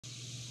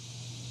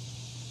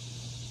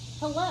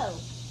Hello,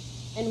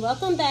 and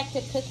welcome back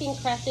to Cooking,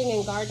 Crafting,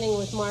 and Gardening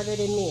with Margaret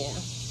and Mia.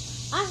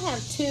 I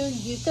have 2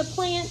 yucca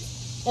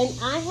plants, and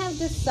I have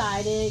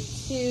decided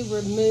to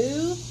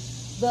remove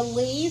the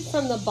leaves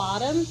from the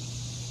bottom.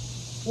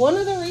 One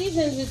of the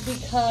reasons is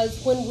because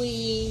when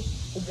we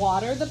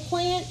water the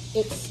plant,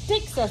 it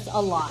sticks us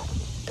a lot.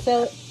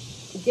 So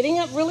getting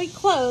up really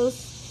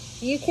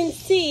close, you can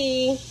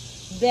see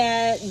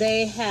that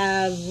they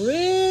have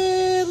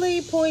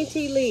really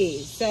pointy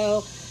leaves.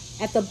 So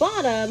at the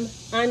bottom,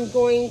 I'm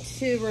going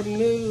to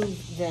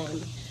remove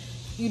them.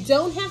 You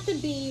don't have to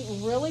be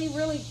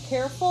really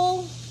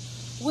careful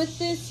with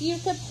this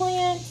yucca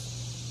plant.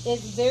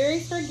 It's very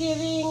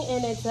forgiving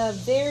and it's a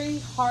very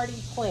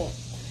hardy plant.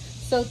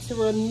 So to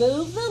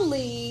remove the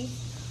leaves,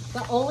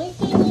 the only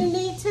thing you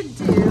need to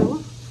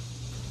do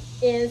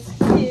is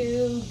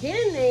to get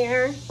in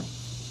there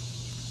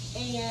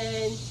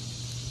and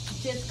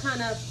just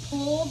kind of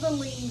pull the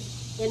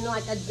leaves in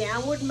like a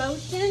downward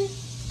motion.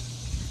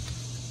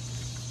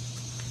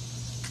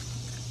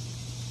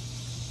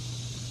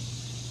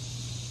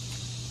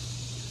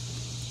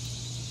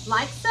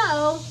 Like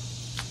so,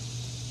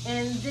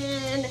 and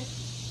then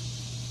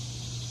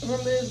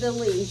remove the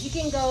leaves. You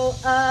can go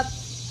up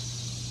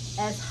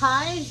as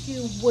high as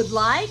you would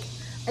like.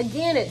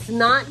 Again, it's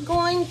not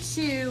going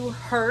to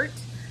hurt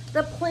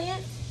the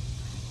plant.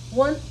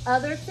 One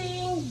other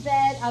thing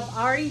that I've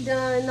already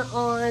done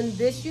on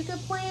this yucca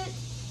plant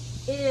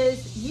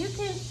is you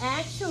can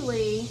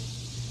actually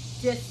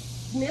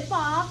just snip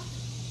off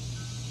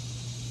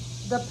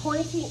the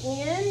pointy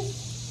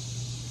ends,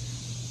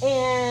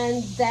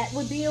 and that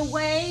would be a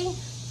way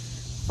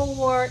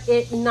for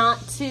it not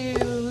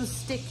to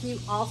stick you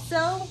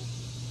also.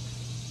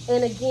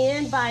 And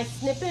again, by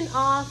snipping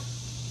off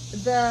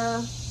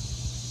the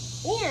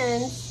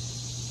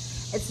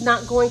ends, it's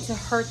not going to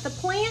hurt the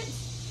plant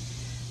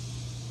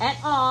at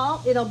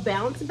all. It'll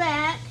bounce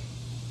back,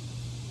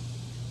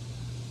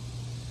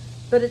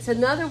 but it's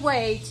another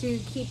way to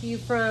keep you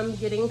from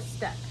getting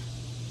stuck.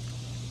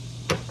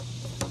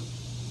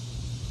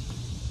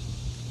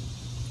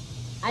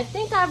 I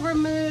think I've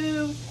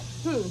removed,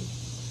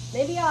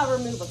 maybe I'll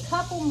remove a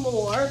couple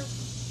more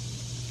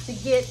to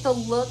get the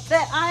look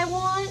that I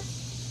want.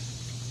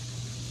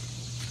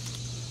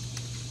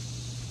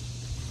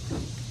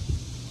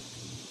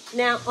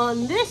 Now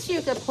on this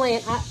yucca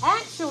plant, I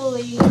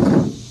actually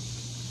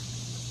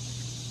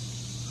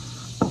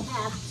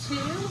have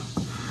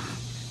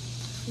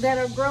 2 that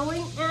are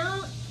growing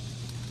out,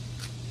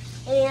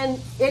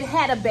 and it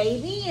had a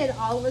baby, and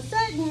all of a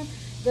sudden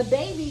the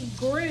baby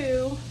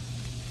grew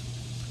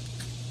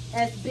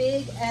as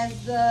big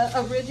as the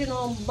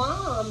original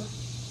mom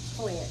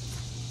plant.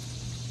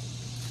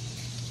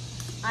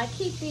 I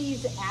keep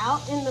these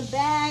out in the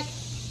back.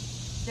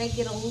 They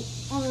get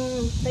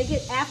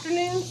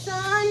afternoon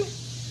sun,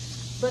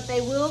 but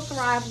they will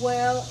thrive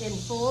well in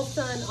full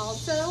sun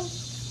also.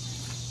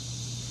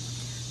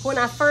 When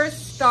I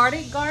first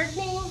started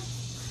gardening,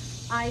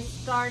 I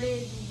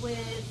started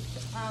with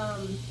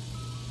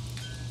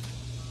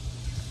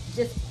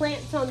just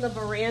plants on the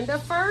veranda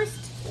first,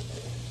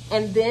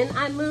 and then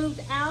I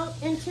moved out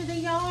into the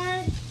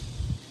yard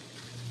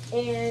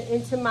and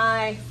into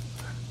my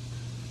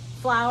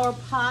flower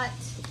pot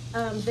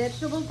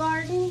vegetable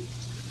garden.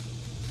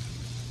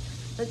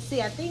 Let's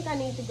see, I think I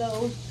need to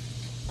go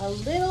a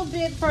little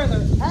bit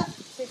further up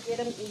to get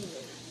them even.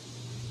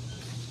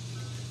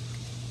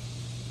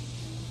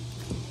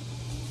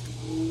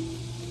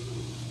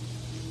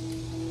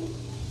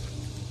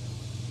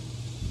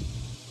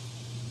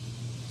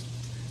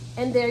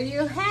 And there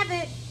you have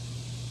it.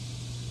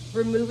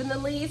 Removing the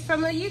leaves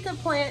from the yucca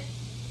plant.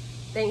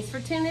 Thanks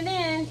for tuning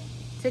in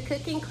to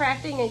Cooking,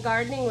 Crafting, and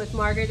Gardening with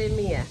Margaret and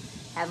Mia.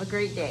 Have a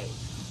great day.